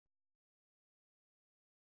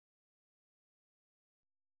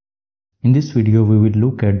In this video, we will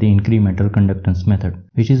look at the incremental conductance method,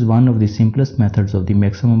 which is one of the simplest methods of the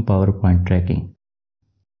maximum power point tracking.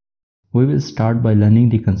 We will start by learning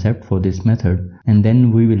the concept for this method, and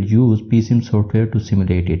then we will use PSIM software to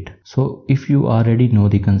simulate it. So if you already know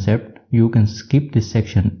the concept, you can skip this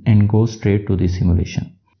section and go straight to the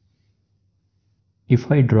simulation.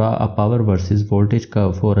 If I draw a power versus voltage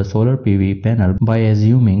curve for a solar PV panel by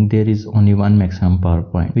assuming there is only one maximum power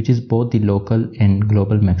point, which is both the local and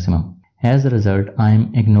global maximum. As a result, I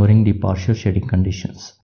am ignoring the partial shading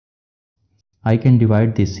conditions. I can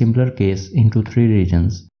divide this simpler case into three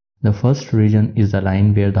regions. The first region is the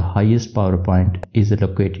line where the highest power point is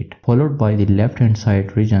located, followed by the left-hand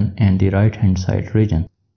side region and the right-hand side region.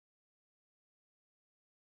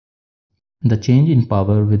 The change in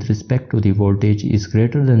power with respect to the voltage is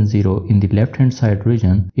greater than 0 in the left-hand side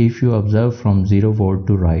region if you observe from 0 volt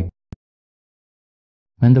to right.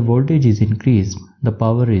 When the voltage is increased, the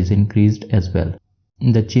power is increased as well.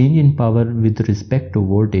 The change in power with respect to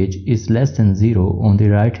voltage is less than 0 on the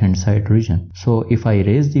right-hand side region. So if I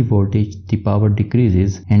raise the voltage, the power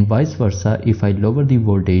decreases, and vice versa, if I lower the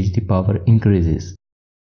voltage, the power increases.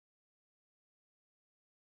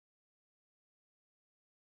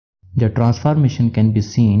 The transformation can be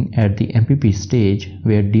seen at the MPP stage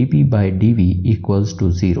where dP by dV equals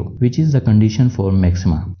to 0, which is the condition for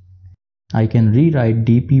maxima. I can rewrite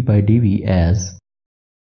dP by dV as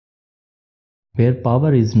where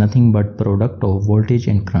power is nothing but product of voltage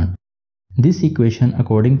and current. This equation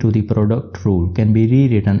according to the product rule can be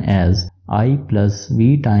rewritten as I plus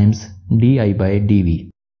V times dI by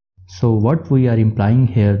dV. So what we are implying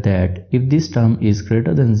here that if this term is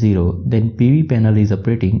greater than 0, then PV panel is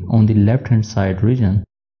operating on the left hand side region.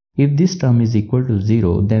 If this term is equal to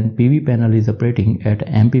 0, then PV panel is operating at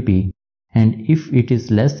MPP, and if it is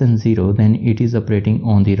less than 0, then it is operating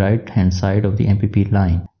on the right hand side of the MPP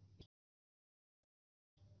line.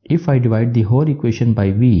 If I divide the whole equation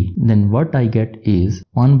by V, then what I get is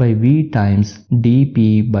 1 by V times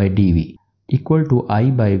dP by dV equal to I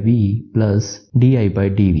by V plus dI by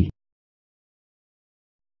dV.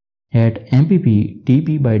 At MPP,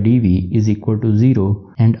 dP by dV is equal to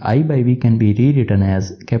 0, and I by V can be rewritten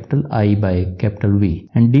as capital I by capital V,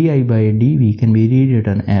 and dI by dV can be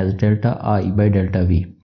rewritten as delta I by delta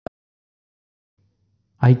V.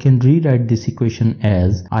 I can rewrite this equation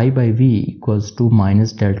as I by V equals to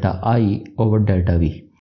minus delta I over delta V.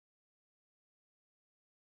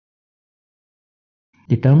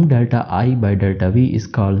 The term delta I by delta V is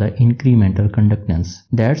called the incremental conductance.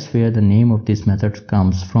 That's where the name of this method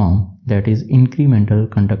comes from, that is incremental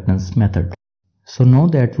conductance method. So now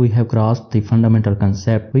that we have grasped the fundamental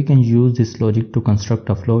concept, we can use this logic to construct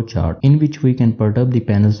a flowchart in which we can perturb the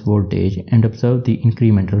panel's voltage and observe the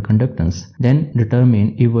incremental conductance, then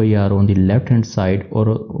determine if we are on the left hand side or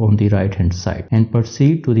on the right hand side, and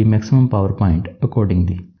proceed to the maximum power point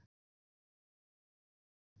accordingly.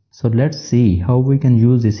 So let's see how we can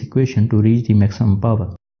use this equation to reach the maximum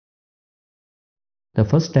power. The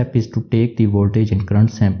first step is to take the voltage and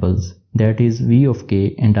current samples, that is V of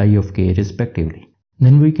k and I of k respectively.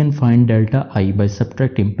 Then we can find delta I by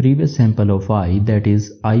subtracting previous sample of I, that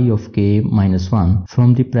is I of k minus 1,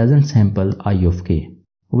 from the present sample I of k.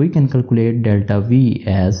 We can calculate delta V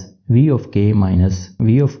as V of k minus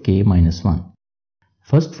 1.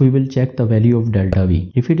 First we will check the value of delta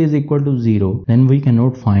V. If it is equal to 0, then we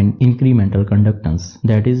cannot find incremental conductance,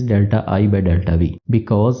 that is delta I by delta V,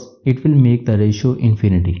 because it will make the ratio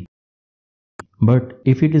infinity. But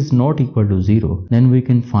if it is not equal to 0, then we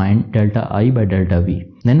can find delta I by delta V.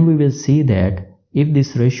 Then we will see that if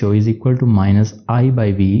this ratio is equal to minus I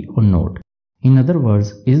by V or not. In other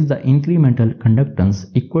words, is the incremental conductance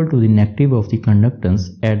equal to the negative of the conductance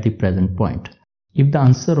at the present point? If the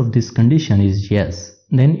answer of this condition is yes,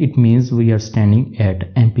 then it means we are standing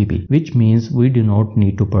at MPP, which means we do not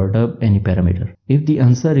need to perturb any parameter. If the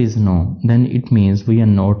answer is no, then it means we are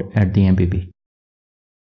not at the MPP.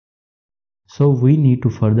 So we need to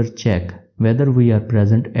further check whether we are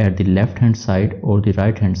present at the left hand side or the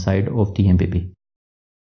right hand side of the MPP.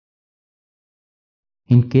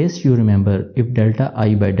 In case you remember, if delta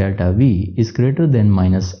I by delta V is greater than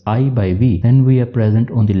minus I by V, then we are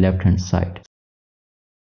present on the left hand side.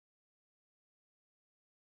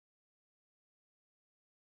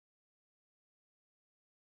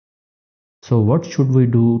 So what should we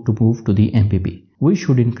do to move to the MPP? We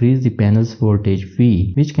should increase the panel's voltage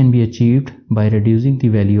V, which can be achieved by reducing the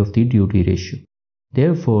value of the duty ratio.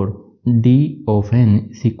 Therefore, D of n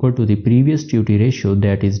is equal to the previous duty ratio,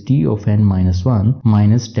 that is D of n minus 1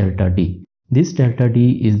 minus delta D. This delta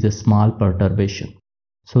D is the small perturbation.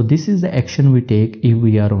 So this is the action we take if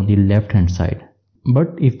we are on the left hand side.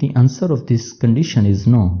 But if the answer of this condition is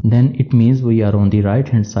no, then it means we are on the right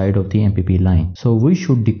hand side of the MPP line. So we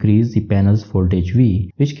should decrease the panel's voltage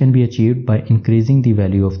V, which can be achieved by increasing the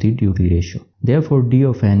value of the duty ratio. Therefore, D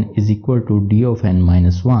of n is equal to D of n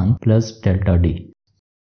minus 1 plus delta D.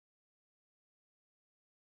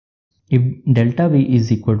 If delta V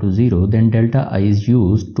is equal to 0, then delta I is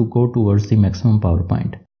used to go towards the maximum power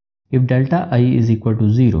point. If delta I is equal to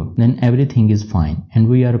 0, then everything is fine and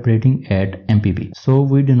we are operating at MPP. So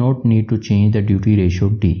we do not need to change the duty ratio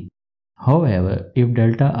D. However, if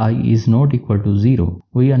delta I is not equal to 0,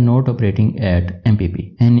 we are not operating at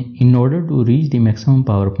MPP. And in order to reach the maximum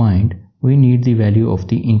power point, we need the value of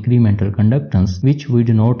the incremental conductance, which we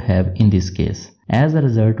do not have in this case. As a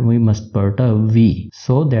result, we must perturb V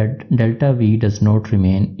so that delta V does not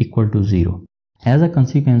remain equal to 0. As a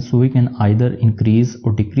consequence, we can either increase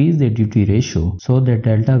or decrease the duty ratio so that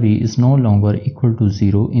delta V is no longer equal to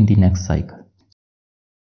 0 in the next cycle.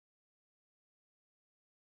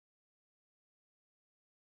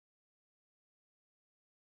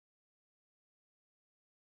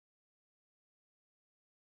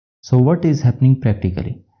 So what is happening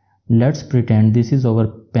practically? Let's pretend this is our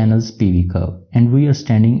panel's PV curve and we are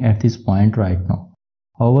standing at this point right now.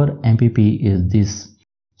 Our MPP is this.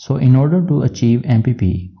 So in order to achieve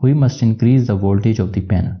MPP, we must increase the voltage of the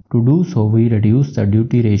panel. To do so, we reduce the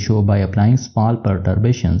duty ratio by applying small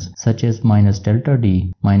perturbations such as minus delta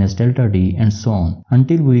D and so on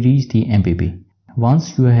until we reach the MPP.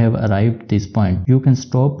 Once you have arrived at this point, you can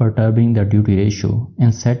stop perturbing the duty ratio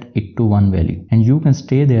and set it to one value. And you can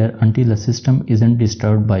stay there until the system isn't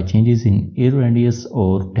disturbed by changes in air radius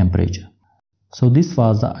or temperature. So this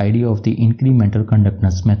was the idea of the incremental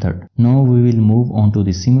conductance method. Now we will move on to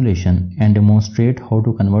the simulation and demonstrate how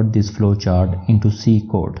to convert this flowchart into C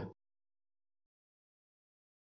code.